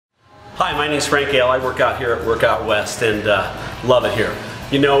Hi, my name is Frank Gale. I work out here at Workout West and love it here.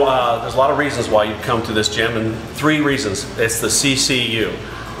 You know, there's a lot of reasons why you come to this gym, and 3 reasons. It's the CCU.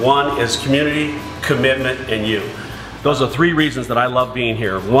 1 is community, commitment, and you. Those are 3 reasons that I love being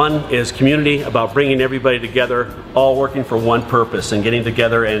here. 1 is community, about bringing everybody together, all working for one purpose and getting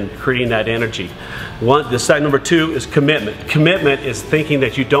together and creating that energy. Number 2 is commitment. Commitment is thinking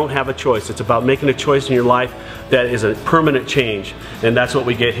that you don't have a choice. It's about making a choice in your life that is a permanent change, and that's what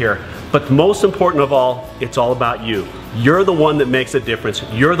we get here. But most important of all, it's all about you. You're the one that makes a difference.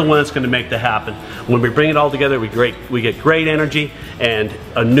 You're the one that's going to make that happen. When we bring it all together, we get great energy and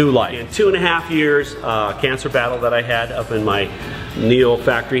a new life. In 2.5 years, cancer battle that I had up in my neo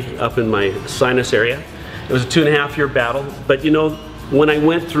factory, up in my sinus area. It was a 2.5 year battle, but you know, when I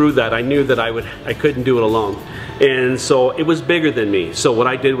went through that, I knew that I couldn't do it alone. And so it was bigger than me. So what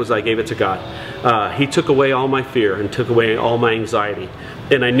I did was I gave it to God. He took away all my fear and took away all my anxiety.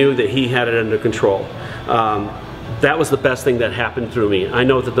 And I knew that He had it under control. That was the best thing that happened through me. I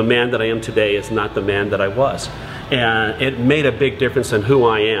know that the man that I am today is not the man that I was. And it made a big difference in who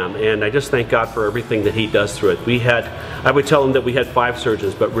I am. And I just thank God for everything that He does through it. I would tell Him that we had 5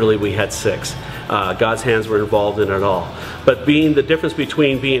 surgeons, but really we had 6. God's hands were involved in it all. But the difference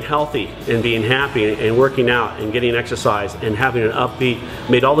between being healthy and being happy and working out and getting exercise and having an upbeat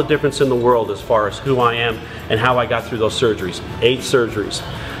made all the difference in the world as far as who I am and how I got through those surgeries. 8 surgeries.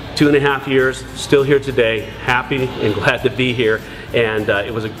 2.5 years, still here today, happy and glad to be here. And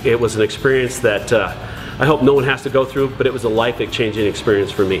it was an experience that I hope no one has to go through, but it was a life-changing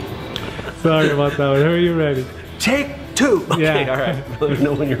experience for me. Sorry about that one. Are you ready? Take 2. Okay, yeah. all right. Let me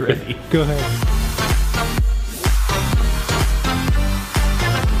know when you're ready. Go ahead.